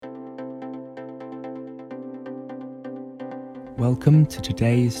Welcome to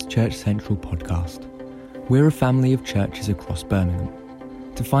today's Church Central podcast. We're a family of churches across Birmingham.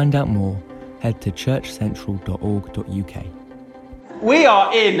 To find out more, head to churchcentral.org.uk. We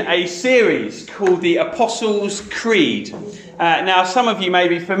are in a series called the Apostles' Creed. Now, some of you may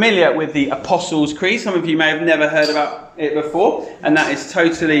be familiar with the Apostles' Creed. Some of you may have never heard about it before, and that is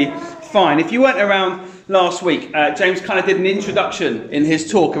totally fine. If you weren't around last week, James kind of did an introduction in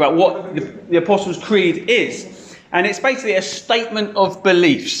his talk about what the Apostles' Creed is. And it's basically a statement of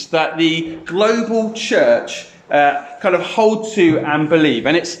beliefs that the global church kind of hold to and believe.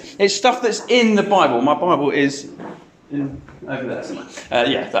 And it's stuff that's in the Bible. My Bible is over there somewhere.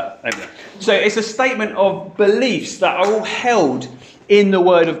 That over there. So it's a statement of beliefs that are all held in the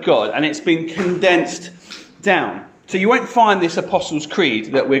Word of God, and it's been condensed down. So you won't find this Apostles'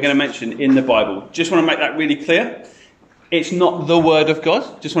 Creed that we're going to mention in the Bible. Just want to make that really clear. It's not the Word of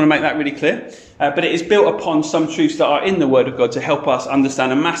God. Just want to make that really clear. But it is built upon some truths that are in the Word of God to help us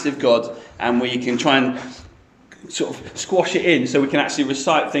understand a massive God, and we can try and sort of squash it in so we can actually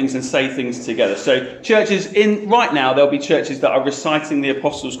recite things and say things together. So churches right now, there'll be churches that are reciting the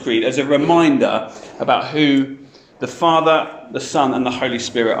Apostles' Creed as a reminder about who the Father, the Son and the Holy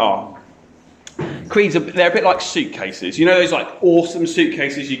Spirit are. Creeds, they're a bit like suitcases. You know those like awesome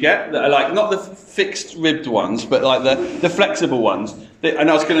suitcases you get that are like not the fixed ribbed ones, but like the flexible ones. And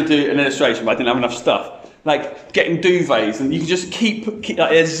I was going to do an illustration, but I didn't have enough stuff. Like getting duvets, and you can just keep like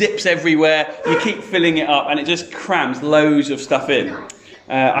there's zips everywhere. You keep filling it up, and it just crams loads of stuff in.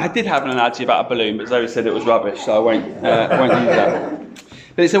 I did have an analogy about a balloon, but Zoe said it was rubbish, so I won't use that.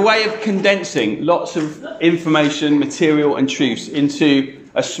 But it's a way of condensing lots of information, material, and truths into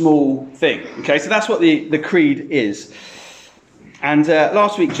a small thing. Okay, so that's what the creed is. And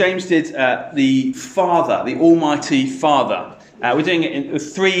last week James did the Father, the Almighty Father. We're doing it in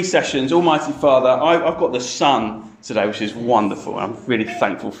 3 sessions. Almighty Father. I've got the Son today, which is wonderful. I'm really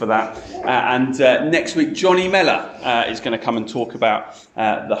thankful for that. And next week Johnny Mellor is going to come and talk about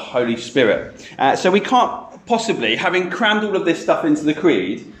the Holy Spirit. So we can't possibly, having crammed all of this stuff into the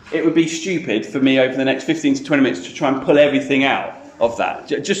creed, it would be stupid for me over the next 15 to 20 minutes to try and pull everything out of that.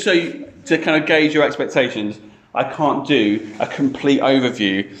 Just so to kind of gauge your expectations, I can't do a complete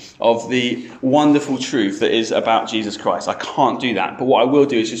overview of the wonderful truth that is about Jesus Christ. I can't do that. But what I will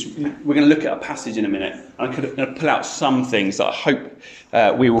do is we're going to look at a passage in a minute. I'm going to pull out some things that I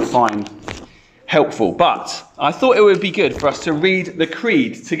hope we will find helpful. But I thought it would be good for us to read the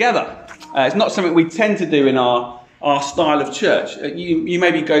creed together. It's not something we tend to do in our style of church. You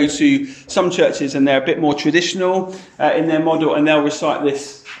maybe go to some churches and they're a bit more traditional in their model, and they'll recite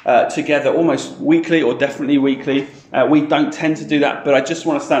this together almost weekly or definitely weekly. We don't tend to do that, but I just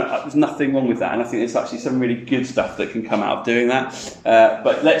want to stand up. There's nothing wrong with that, and I think there's actually some really good stuff that can come out of doing that.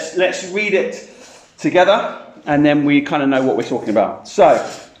 But let's read it together, and then we kind of know what we're talking about. So,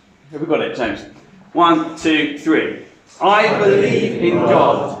 have we got it, James? 1, 2, 3. I believe in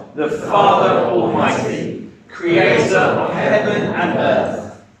God, the Father Almighty, creator of heaven and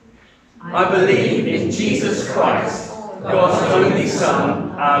earth. I believe in Jesus Christ, God's only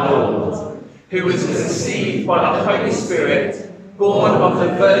Son, our Lord, who was conceived by the Holy Spirit, born of the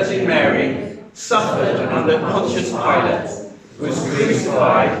Virgin Mary, suffered under Pontius Pilate, was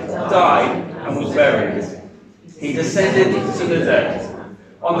crucified, died, and was buried. He descended into the dead.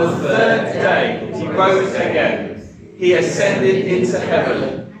 On the 3rd day, he rose again. He ascended into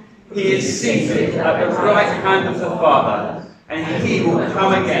heaven. He is seated at the right hand of the Father, and he will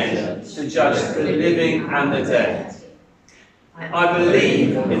come again to judge the living and the dead. I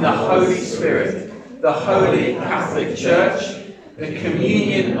believe in the Holy Spirit, the Holy Catholic Church, the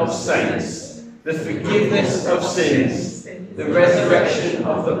communion of saints, the forgiveness of sins, the resurrection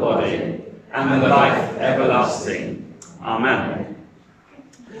of the body, and the life everlasting. Amen.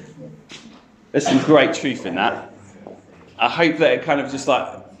 There's some great truth in that. I hope that it kind of just like,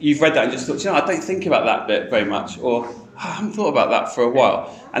 you've read that and just thought, I don't think about that bit very much, or I haven't thought about that for a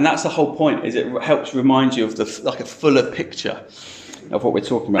while. And that's the whole point, is it helps remind you of a fuller picture of what we're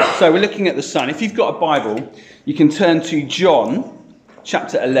talking about. So we're looking at the Son. If you've got a Bible, you can turn to John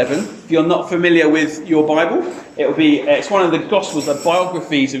chapter 11. If you're not familiar with your Bible, it's one of the Gospels, the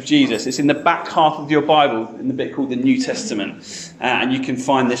biographies of Jesus. It's in the back half of your Bible, in the bit called the New Testament. And you can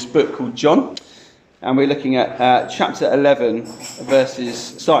find this book called John. And we're looking at chapter 11,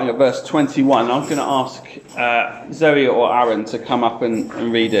 starting at verse 21. I'm going to ask Zoe or Aaron to come up and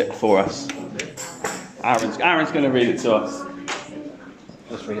read it for us. Aaron's going to read it to us.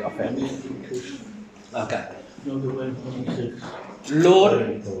 Let's read it off here. Okay.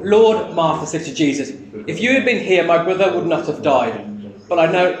 Lord, Martha said to Jesus, if you had been here, my brother would not have died. But I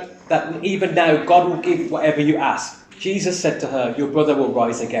know that even now God will give whatever you ask. Jesus said to her, "Your brother will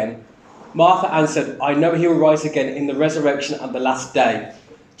rise again." Martha answered, "I know he will rise again in the resurrection at the last day."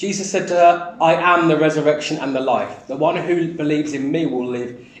 Jesus said to her, "I am the resurrection and the life. The one who believes in me will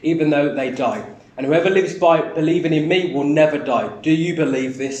live even though they die. And whoever lives by believing in me will never die. Do you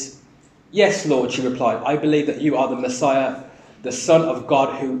believe this?" "Yes, Lord," she replied. "I believe that you are the Messiah, the Son of God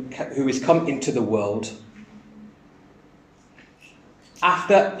who is come into the world."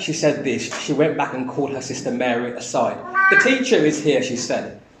 After she said this, she went back and called her sister Mary aside. "The teacher is here," she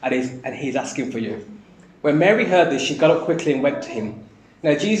said, and he's asking for you." When Mary heard this, she got up quickly and went to him.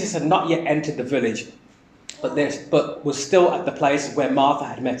 Now Jesus had not yet entered the village, but was still at the place where Martha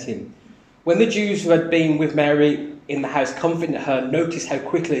had met him. When the Jews who had been with Mary in the house comforting her noticed how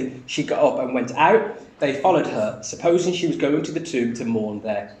quickly she got up and went out, they followed her, supposing she was going to the tomb to mourn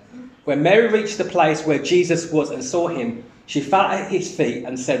there. When Mary reached the place where Jesus was and saw him, she fell at his feet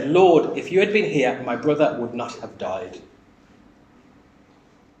and said, "Lord, if you had been here, my brother would not have died."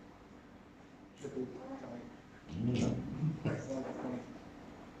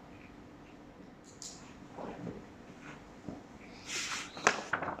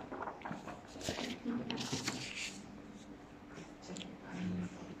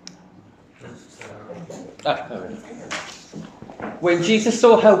 When Jesus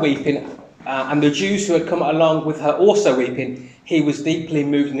saw her weeping, and the Jews who had come along with her also weeping, he was deeply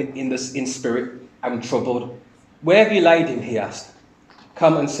moved in spirit and troubled. "Where have you laid him?" he asked.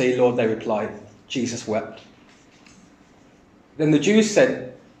 "Come and see, Lord," they replied. Jesus wept. Then the Jews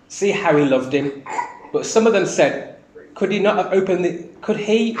said, "See how he loved him." But some of them said, Could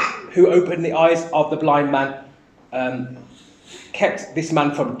he who opened the eyes of the blind man kept this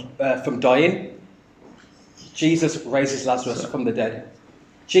man from dying? Jesus raises Lazarus from the dead.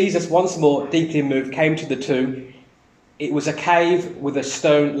 Jesus, once more deeply moved, came to the tomb. It was a cave with a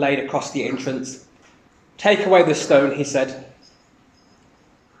stone laid across the entrance. "Take away the stone," he said.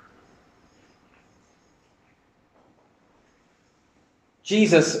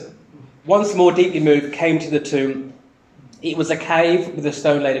 Jesus, once more deeply moved, came to the tomb. It was a cave with a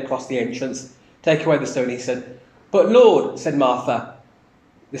stone laid across the entrance. "Take away the stone," he said. "But Lord," said Martha,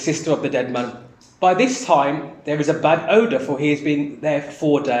 the sister of the dead man, "by this time there is a bad odour, for he has been there for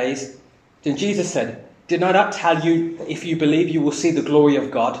 4 days." Then Jesus said, "Did I not tell you that if you believe you will see the glory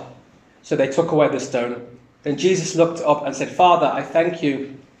of God?" So they took away the stone. Then Jesus looked up and said, "Father, I thank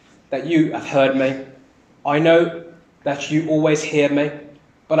you that you have heard me. I know that you always hear me,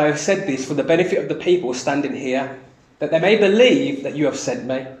 but I have said this for the benefit of the people standing here, that they may believe that you have sent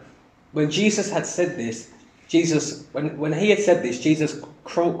me." When Jesus had said this, when he had said this, Jesus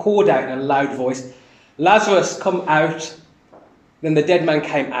called out in a loud voice, "Lazarus, come out." Then the dead man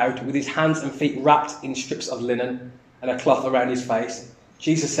came out with his hands and feet wrapped in strips of linen and a cloth around his face.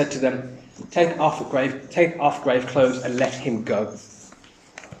 Jesus said to them, Take off grave clothes and let him go."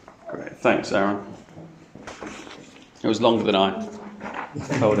 Great, thanks, Aaron. It was longer than I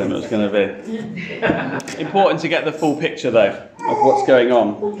told him it was going to be. Important to get the full picture, though, of what's going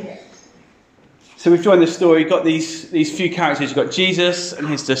on. So we've joined the story. You've got these few characters. You've got Jesus and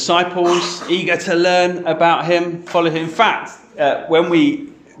his disciples, eager to learn about him, follow him. In fact,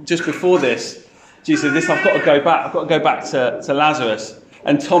 just before this, Jesus said, "I've got to go back. I've got to go back to Lazarus."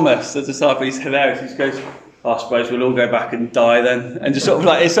 And Thomas, the disciple, he's hilarious. He goes, "I suppose we'll all go back and die then." And just sort of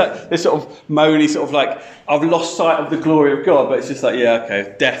like, it's like this sort of moany, sort of like, I've lost sight of the glory of God. But it's just like, yeah,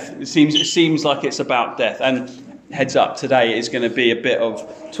 okay, death. It seems like it's about death. And heads up, today is going to be a bit of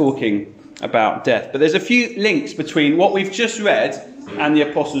talking about death. But there's a few links between what we've just read and the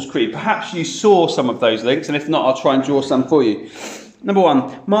Apostles' Creed. Perhaps you saw some of those links, and if not, I'll try and draw some for you. Number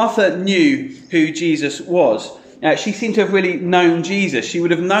one, Martha knew who Jesus was. She seemed to have really known Jesus. She would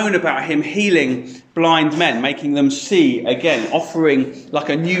have known about him healing blind men, making them see again, offering like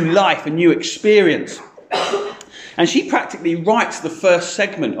a new life, a new experience. And she practically writes the first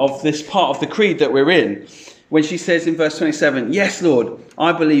segment of this part of the creed that we're in, when she says in verse 27, "Yes, Lord,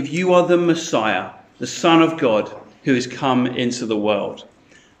 I believe you are the Messiah, the Son of God, who has come into the world."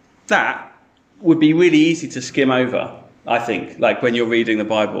 That would be really easy to skim over, I think, like when you're reading the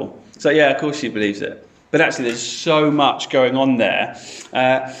Bible. So yeah, of course she believes it. But actually there's so much going on there.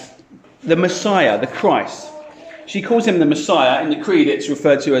 The Messiah, the Christ. She calls him the Messiah. In the Creed it's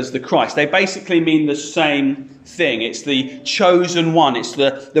referred to as the Christ. They basically mean the same thing. It's the chosen one. It's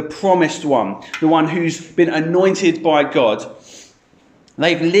the promised one. The one who's been anointed by God.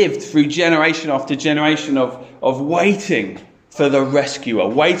 They've lived through generation after generation of waiting for the rescuer,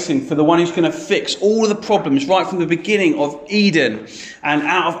 waiting for the one who's going to fix all of the problems right from the beginning of Eden and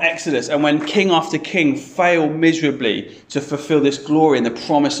out of Exodus. And when king after king fail miserably to fulfill this glory and the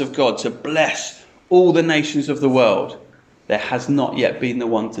promise of God to bless all the nations of the world, there has not yet been the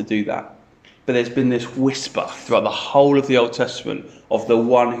one to do that. But there's been this whisper throughout the whole of the Old Testament of the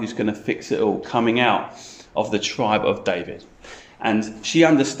one who's going to fix it all, coming out of the tribe of David. And she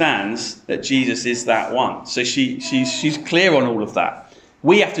understands that Jesus is that one. So she's clear on all of that.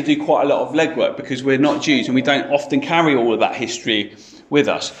 We have to do quite a lot of legwork because we're not Jews and we don't often carry all of that history with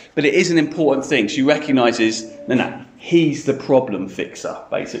us. But it is an important thing. She recognises, no, he's the problem fixer,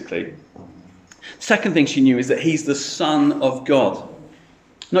 basically. Second thing she knew is that he's the Son of God.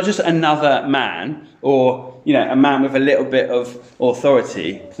 Not just another man or, a man with a little bit of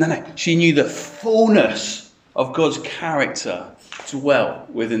authority. No. She knew the fullness of God's character dwelt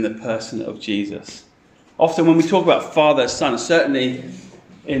within the person of Jesus. Often when we talk about Father, Son, certainly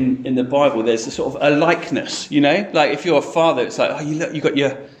in the Bible, there's a sort of a likeness, Like if you're a father, it's like, you got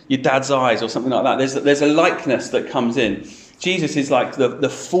your dad's eyes or something like that. There's a likeness that comes in. Jesus is like the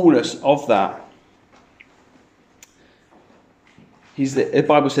fullness of that. The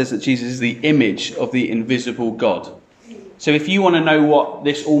Bible says that Jesus is the image of the invisible God. So if you want to know what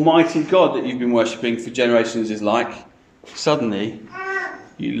this almighty God that you've been worshipping for generations is like, suddenly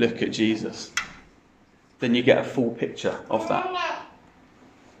you look at Jesus. Then you get a full picture of that.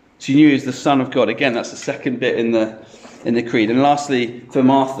 She knew he was the Son of God. Again, that's the second bit in the creed. And lastly, for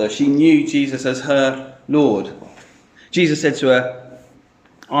Martha, she knew Jesus as her Lord. Jesus said to her,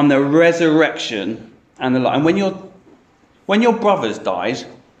 "I'm the resurrection and the life." And when your brother's died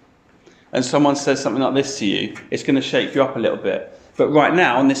and someone says something like this to you, it's going to shake you up a little bit. But right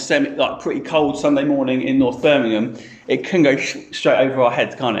now, on this pretty cold Sunday morning in North Birmingham, it can go straight over our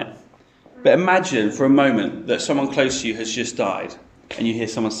heads, can't it? But imagine for a moment that someone close to you has just died and you hear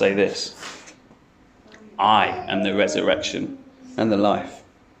someone say this: "I am the resurrection and the life.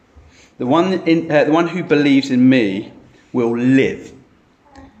 The one who believes in me will live,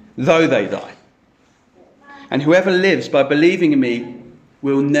 though they die. And whoever lives by believing in me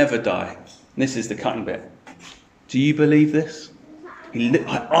will never die." And this is the cutting bit. Do you believe this? He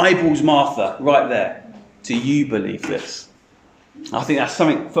eyeballs Martha right there. Do you believe this? I think that's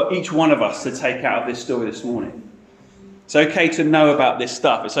something for each one of us to take out of this story this morning. It's okay to know about this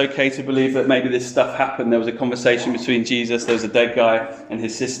stuff. It's okay to believe that maybe this stuff happened. There was a conversation between Jesus, there was a dead guy and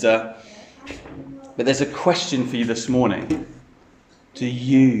his sister. But there's a question for you this morning. Do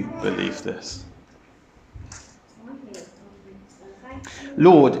you believe this?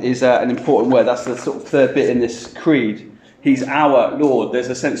 Lord is an important word. That's the sort of third bit in this creed. He's our Lord. There's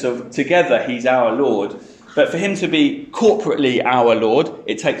a sense of together he's our Lord. But for him to be corporately our Lord,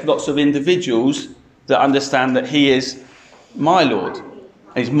 it takes lots of individuals that understand that he is my Lord.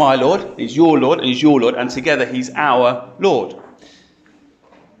 He's my Lord, he's your Lord, and he's your Lord, and together he's our Lord.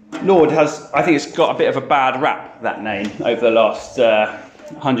 Lord has, I think it's got a bit of a bad rap, that name, over the last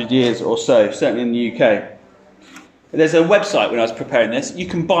 100 years or so, certainly in the UK. There's a website when I was preparing this. You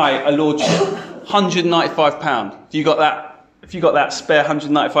can buy a lordship, £195. If you got that spare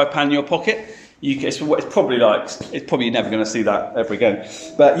 £195 in your pocket, it's probably never going to see that ever again.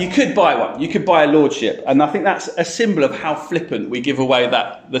 But you could buy one. You could buy a lordship, and I think that's a symbol of how flippant we give away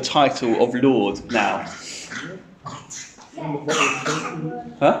the title of Lord now.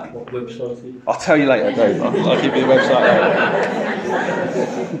 Huh? What website is it? I'll tell you later, Dave. I'll give you the website later.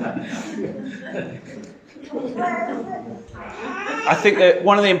 I think that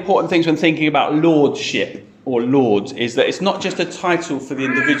one of the important things when thinking about lordship or lords is that it's not just a title for the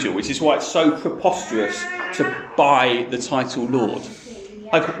individual, which is why it's so preposterous to buy the title Lord.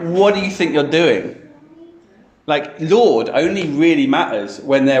 Like, what do you think you're doing? Like, Lord only really matters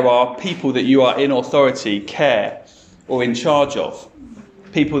when there are people that you are in authority, care, or in charge of.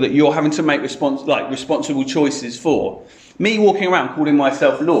 People that you're having to make responsible choices for. Me walking around calling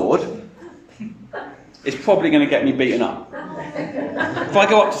myself Lord is probably going to get me beaten up. If I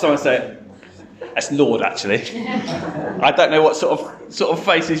go up to someone and say, "That's Lord, actually," I don't know what sort of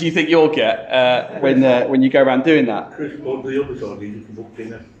faces you think you'll get when you go around doing that. Chris, go to the other side, you can book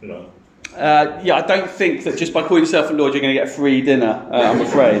dinner, Yeah, I don't think that just by calling yourself a Lord you're going to get a free dinner, I'm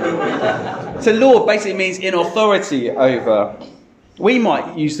afraid. So Lord basically means in authority over. We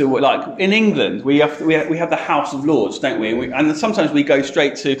might use the word, like in England, we have the House of Lords, don't we? And sometimes we go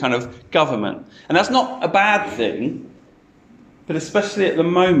straight to kind of government. And that's not a bad thing, but especially at the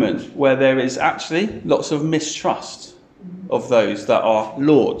moment where there is actually lots of mistrust of those that are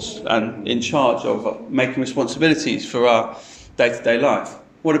lords and in charge of making responsibilities for our day-to-day life.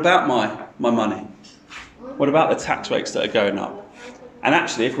 What about my money? What about the tax rates that are going up? And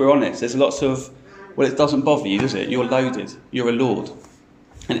actually, if we're honest, there's lots of, well, it doesn't bother you, does it? You're loaded. You're a lord.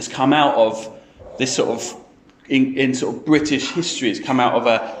 And it's come out of this sort of in sort of British history, it's come out of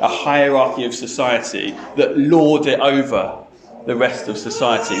a hierarchy of society that lord it over the rest of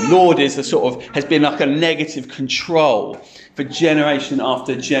society. Lord is has been like a negative control for generation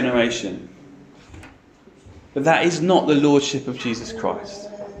after generation. But that is not the lordship of Jesus Christ.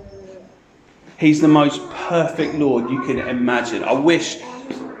 He's the most perfect Lord you can imagine. I wish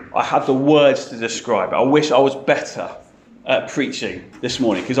I had the words to describe it. I wish I was better at preaching this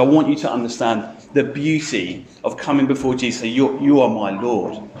morning, because I want you to understand the beauty of coming before Jesus. You are my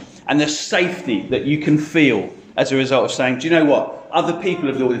Lord. And the safety that you can feel as a result of saying, do you know what? Other people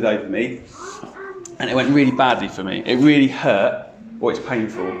have lorded over me, and it went really badly for me. It really hurt, or it's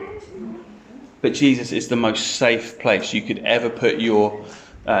painful. But Jesus is the most safe place you could ever put your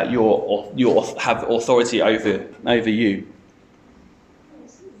have authority over you.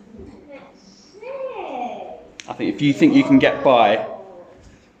 I think if you think you can get by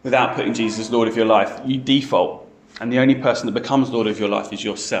without putting Jesus as Lord of your life, you default. And the only person that becomes Lord of your life is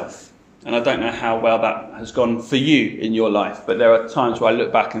yourself. And I don't know how well that has gone for you in your life, but there are times where I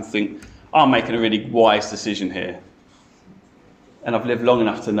look back and think, I'm making a really wise decision here. And I've lived long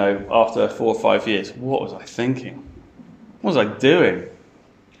enough to know, after 4 or 5 years, what was I thinking? What was I doing?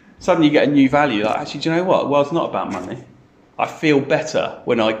 Suddenly you get a new value. Like, actually, do you know what? Well, it's not about money. I feel better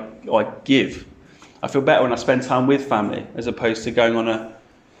when I give. I feel better when I spend time with family, as opposed to going on a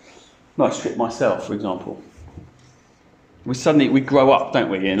nice trip myself, for example. We grow up, don't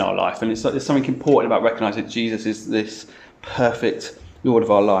we, in our life, and there's something important about recognising that Jesus is this perfect Lord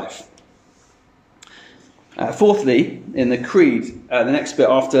of our life. Fourthly, in the Creed, the next bit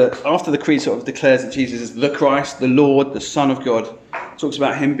after the Creed sort of declares that Jesus is the Christ, the Lord, the Son of God, talks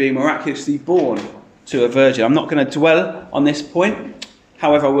about him being miraculously born to a virgin. I'm not going to dwell on this point.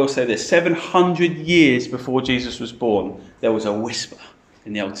 However, I will say this: 700 years before Jesus was born, there was a whisper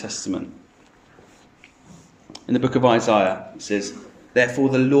in the Old Testament. In the book of Isaiah, it says, "Therefore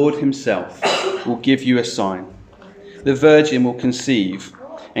the Lord himself will give you a sign. The virgin will conceive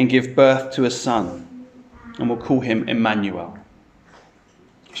and give birth to a son, and will call him Emmanuel,"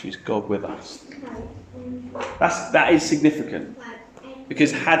 which means God with us. That is significant,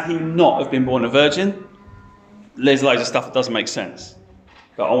 because had he not have been born a virgin, there's loads of stuff that doesn't make sense.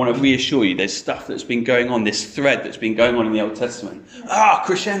 But I want to reassure you, there's stuff that's been going on, this thread that's been going on in the Old Testament.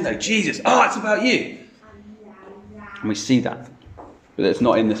 Crescendo, Jesus, it's about you. And we see that. But it's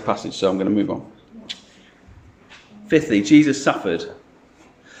not in this passage, so I'm going to move on. Fifthly, Jesus suffered.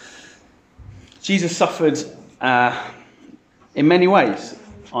 Jesus suffered in many ways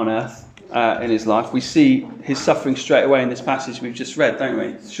on earth in his life. We see his suffering straight away in this passage we've just read, don't we?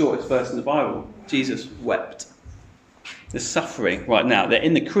 It's the shortest verse in the Bible. Jesus wept. The suffering right now. That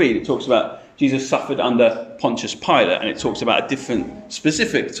in the Creed it talks about Jesus suffered under Pontius Pilate, and it talks about a different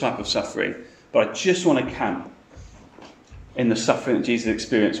specific type of suffering. But I just want to camp in the suffering that Jesus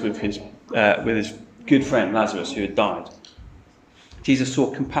experienced with his good friend Lazarus, who had died. Jesus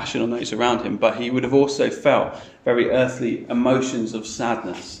saw compassion on those around him, but he would have also felt very earthly emotions of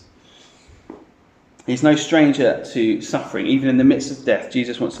sadness. He's no stranger to suffering. Even in the midst of death,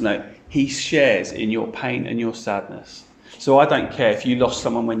 Jesus wants to know he shares in your pain and your sadness. So I don't care if you lost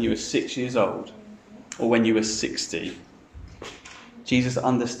someone when you were 6 years old or when you were 60. Jesus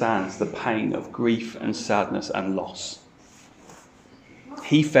understands the pain of grief and sadness and loss.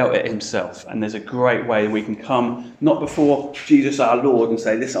 He felt it himself, and there's a great way we can come, not before Jesus our Lord, and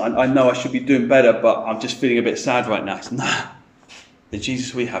say, listen, I know I should be doing better, but I'm just feeling a bit sad right now. It's nah. The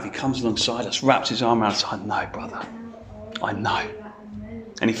Jesus we have, he comes alongside us, wraps his arm around us. I know, brother. I know.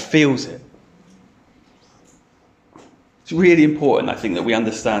 And he feels it. It's really important, I think, that we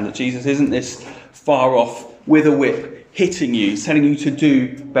understand that Jesus isn't this far off with a whip, hitting you, telling you to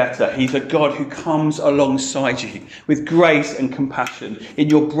do better. He's a God who comes alongside you with grace and compassion in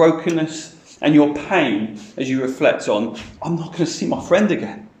your brokenness and your pain, as you reflect on, I'm not going to see my friend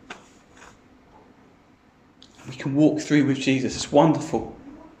again. We can walk through with Jesus. It's wonderful.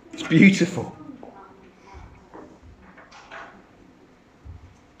 It's beautiful.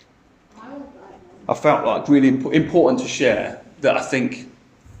 I felt like really important to share that I think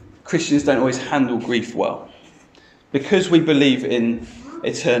Christians don't always handle grief well. Because we believe in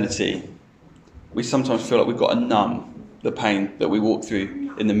eternity, we sometimes feel like we've got to numb the pain that we walk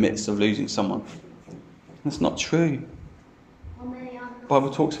through in the midst of losing someone. That's not true. The Bible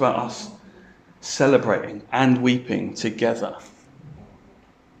talks about us celebrating and weeping together.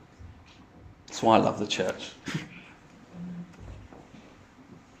 That's why I love the church.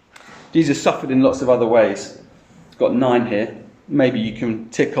 Jesus suffered in lots of other ways. I've got 9 here. Maybe you can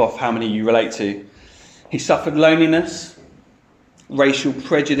tick off how many you relate to. He suffered loneliness, racial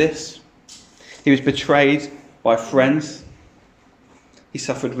prejudice. He was betrayed by friends. He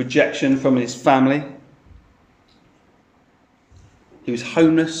suffered rejection from his family. He was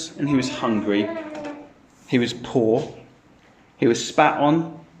homeless and he was hungry. He was poor. He was spat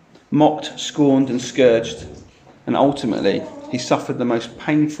on, mocked, scorned and scourged. And ultimately, he suffered the most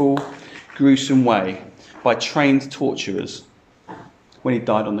painful, gruesome way by trained torturers when he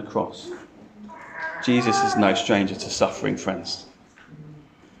died on the cross. Jesus is no stranger to suffering, friends.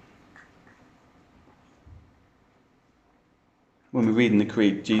 When we read in the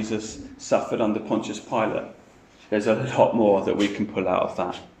Creed, Jesus suffered under Pontius Pilate. There's a lot more that we can pull out of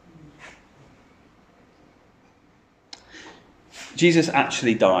that. Jesus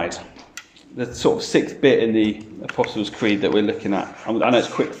actually died. The sort of sixth bit in the Apostles' Creed that we're looking at. I know it's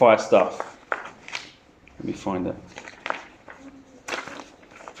quick fire stuff. Let me find it.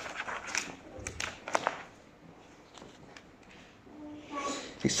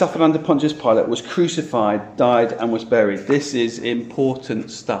 He suffered under Pontius Pilate, was crucified, died and was buried. This is important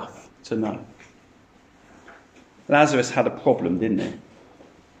stuff to know. Lazarus had a problem, didn't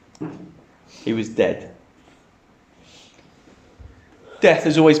he? He was dead. Death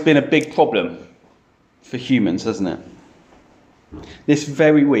has always been a big problem for humans, hasn't it? This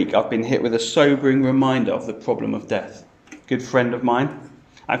very week I've been hit with a sobering reminder of the problem of death. A good friend of mine.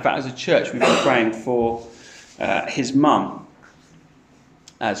 In fact, as a church, we've been praying for his mum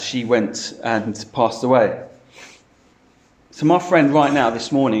as she went and passed away. So my friend right now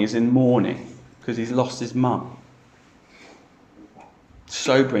this morning is in mourning because he's lost his mum.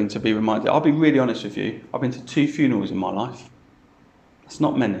 Sobering to be reminded. I'll be really honest with you. I've been to 2 funerals in my life. That's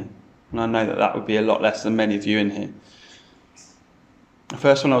not many. And I know that that would be a lot less than many of you in here. The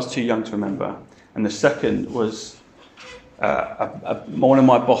first one I was too young to remember. And the second was one of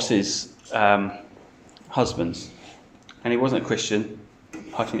my boss's husbands. And he wasn't a Christian.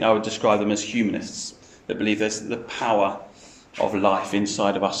 I think I would describe them as humanists that believe there's the power of life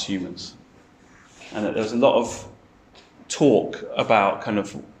inside of us humans. And that there was a lot of talk about kind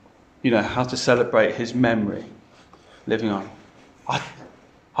of, how to celebrate his memory living on. I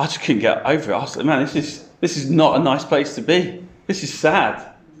just couldn't get over it. I was like, man, this is not a nice place to be. This is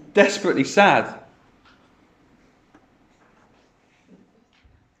sad. Desperately sad.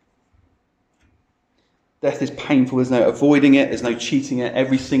 Death is painful. There's no avoiding it. There's no cheating it.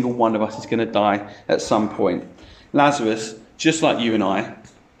 Every single one of us is going to die at some point. Lazarus, just like you and I,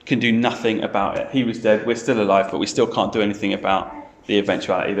 can do nothing about it. He was dead. We're still alive, but we still can't do anything about the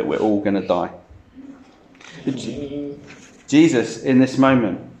eventuality that we're all going to die. Jesus, in this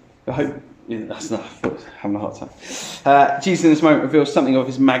moment, I hope that's not having a hard time. Jesus, in this moment, reveals something of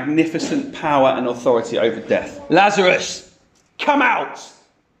his magnificent power and authority over death. Lazarus, come out!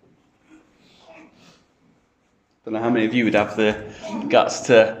 Don't know how many of you would have the guts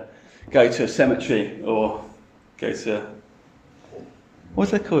to go to a cemetery or go to, what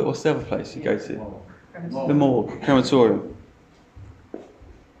do they call it? What's the other place you go to? The morgue, crematorium.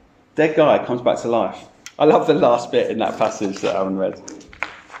 Dead guy comes back to life. I love the last bit in that passage that Aaron read.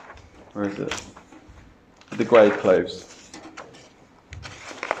 Where is it? The grave clothes.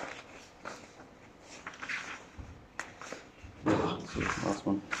 Last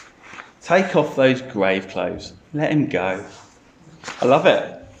one. Take off those grave clothes. Let him go. I love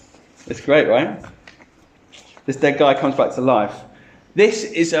it. It's great, right? This dead guy comes back to life. This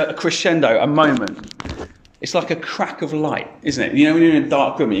is a crescendo, a moment. It's like a crack of light, isn't it? When you're in a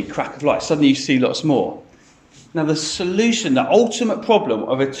dark room and you crack of light, suddenly you see lots more. Now the solution, the ultimate problem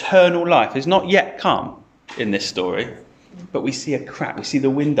of eternal life has not yet come in this story, but we see a crack, we see the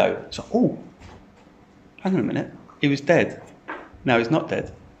window. So, hang on a minute, he was dead. Now he's not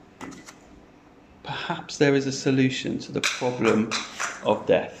dead. Perhaps there is a solution to the problem of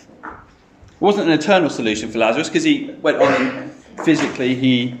death. It wasn't an eternal solution for Lazarus because he went on and physically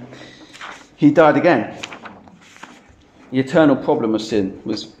he died again. The eternal problem of sin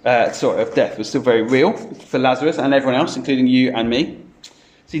of death was still very real for Lazarus and everyone else, including you and me.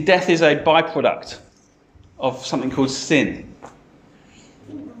 See, death is a byproduct of something called sin.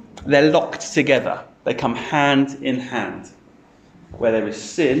 They're locked together. They come hand in hand. Where there is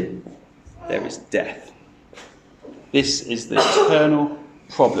sin, there is death. This is the eternal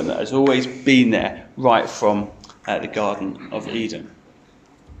problem that has always been there right from the Garden of Eden.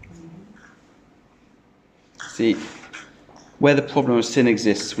 See, where the problem of sin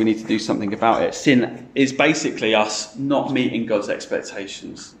exists, we need to do something about it. Sin is basically us not meeting God's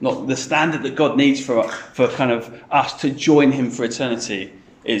expectations. Not the standard that God needs for kind of us to join him for eternity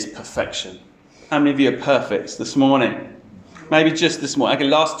is perfection. How many of you are perfect this morning? Maybe just this morning. Okay,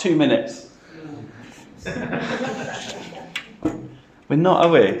 last 2 minutes. We're not,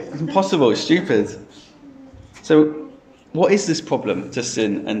 are we? It's impossible. It's stupid. So, what is this problem to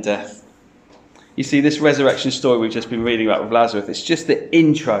sin and death? You see, this resurrection story we've just been reading about with Lazarus, it's just the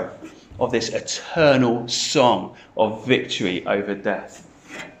intro of this eternal song of victory over death.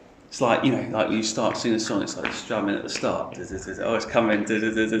 It's like, like when you start singing a song, it's like strumming at the start. Oh, it's coming.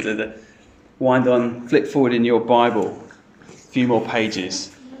 Wind on, flick forward in your Bible, a few more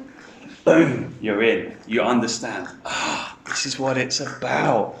pages. Boom, you're in. You understand. This is what it's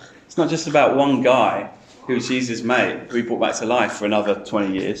about. It's not just about one guy who Jesus made, who he brought back to life for another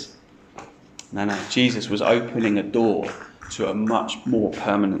 20 years. No, Jesus was opening a door to a much more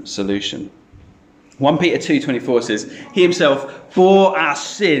permanent solution. 1 Peter 2:24 says, he himself bore our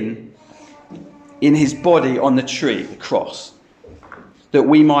sin in his body on the tree, the cross, that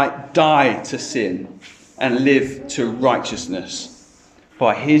we might die to sin and live to righteousness.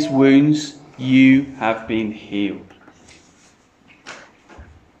 By his wounds you have been healed.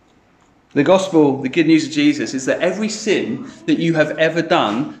 The gospel, the good news of Jesus, is that every sin that you have ever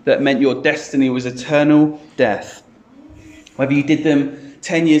done that meant your destiny was eternal death, whether you did them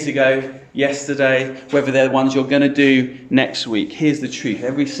 10 years ago, yesterday, whether they're the ones you're going to do next week, here's the truth.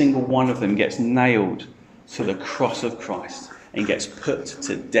 Every single one of them gets nailed to the cross of Christ and gets put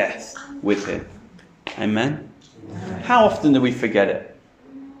to death with him. Amen? How often do we forget it?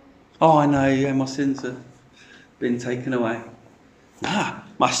 Oh, I know, my sins have been taken away.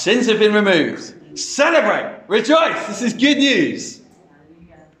 My sins have been removed. Celebrate! Rejoice! This is good news.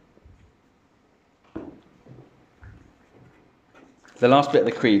 The last bit of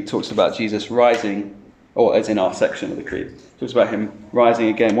the creed talks about Jesus rising, or as in our section of the creed, talks about him rising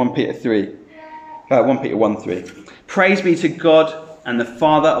again. 1 Peter 1:3. Praise be to God and the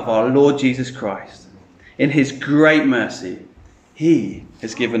Father of our Lord Jesus Christ. In his great mercy, he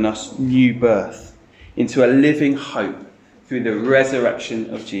has given us new birth into a living hope through the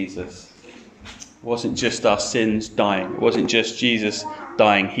resurrection of Jesus. It wasn't just our sins dying. It wasn't just Jesus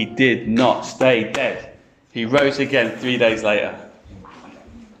dying. He did not stay dead. He rose again 3 days later.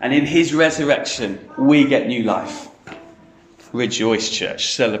 And in his resurrection, we get new life. Rejoice,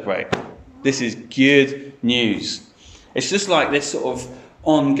 church. Celebrate. This is good news. It's just like this sort of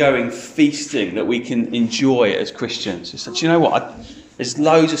ongoing feasting that we can enjoy as Christians. It's like, do you know what? There's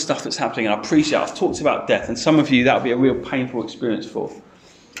loads of stuff that's happening, and I appreciate it. I've talked about death, and some of you, that'll be a real painful experience for.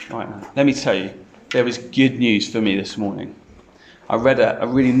 Right now, let me tell you, there was good news for me this morning. I read a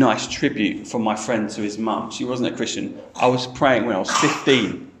really nice tribute from my friend to his mum. She wasn't a Christian. I was praying when I was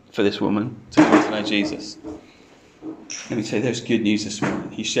 15 for this woman to come to know Jesus. Let me tell you, there's good news this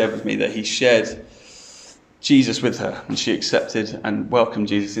morning. He shared with me that he shared Jesus with her, and she accepted and welcomed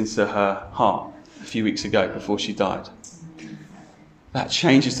Jesus into her heart a few weeks ago before she died. That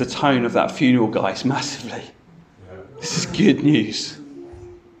changes the tone of that funeral, guys, massively. This is good news.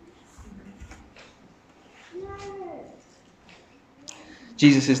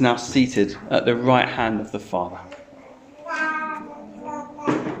 Jesus is now seated at the right hand of the Father.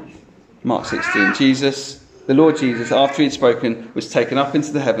 Mark 16. Jesus, the Lord Jesus, after he had spoken, was taken up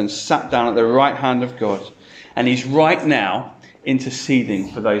into the heavens, sat down at the right hand of God, and he's right now interceding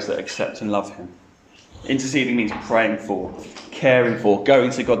for those that accept and love him. Interceding means praying for, caring for, going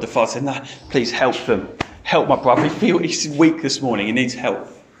to God the Father, saying, no, please help them. Help my brother. He's weak this morning. He needs help.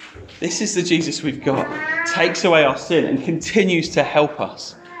 This is the Jesus we've got. Takes away our sin and continues to help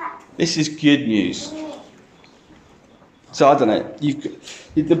us. This is good news. So I don't know.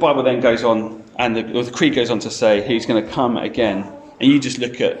 The Bible then goes on, and the creed goes on to say he's going to come again. And you just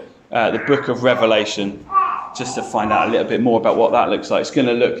look at the book of Revelation just to find out a little bit more about what that looks like. It's going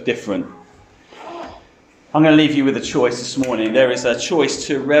to look different. I'm going to leave you with a choice this morning. There is a choice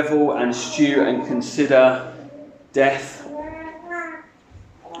to revel and stew and consider death.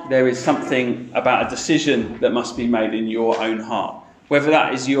 There is something about a decision that must be made in your own heart. Whether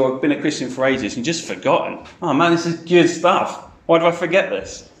that is you've been a Christian for ages and just forgotten. Oh man, this is good stuff. Why do I forget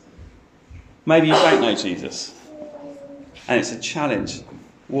this? Maybe you don't know Jesus. And it's a challenge.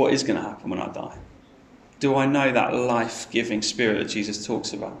 What is going to happen when I die? Do I know that life-giving spirit that Jesus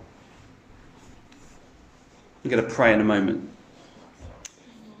talks about? I'm going to pray in a moment.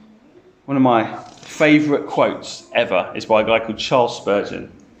 One of my favourite quotes ever is by a guy called Charles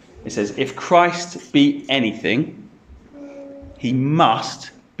Spurgeon. It says, if Christ be anything, he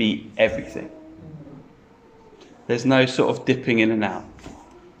must be everything. There's no sort of dipping in and out.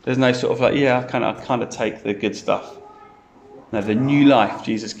 There's no sort of like, yeah, I kind of take the good stuff. No, the new life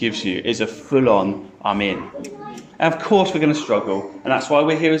Jesus gives you is a full-on, I'm in. And of course we're going to struggle, and that's why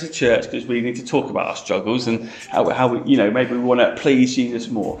we're here as a church, because we need to talk about our struggles and how we, maybe we want to please Jesus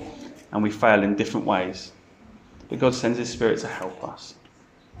more, and we fail in different ways. But God sends his Spirit to help us.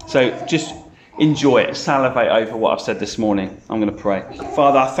 So just enjoy it, salivate over what I've said this morning. I'm going to pray.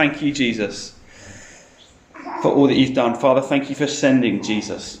 Father, I thank you, Jesus, for all that you've done. Father, thank you for sending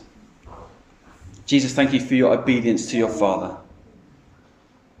Jesus. Jesus, thank you for your obedience to your Father.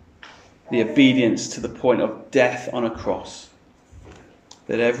 The obedience to the point of death on a cross.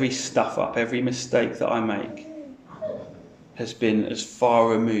 That every stuff up, every mistake that I make has been as far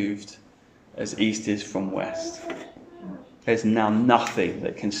removed as east is from west. There's now nothing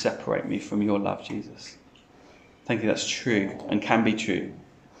that can separate me from your love, Jesus. Thank you, that's true and can be true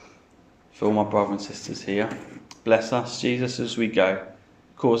for all my brothers and sisters here. Bless us, Jesus, as we go.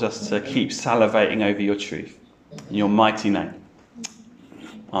 Cause us to keep salivating over your truth. In your mighty name.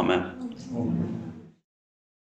 Amen.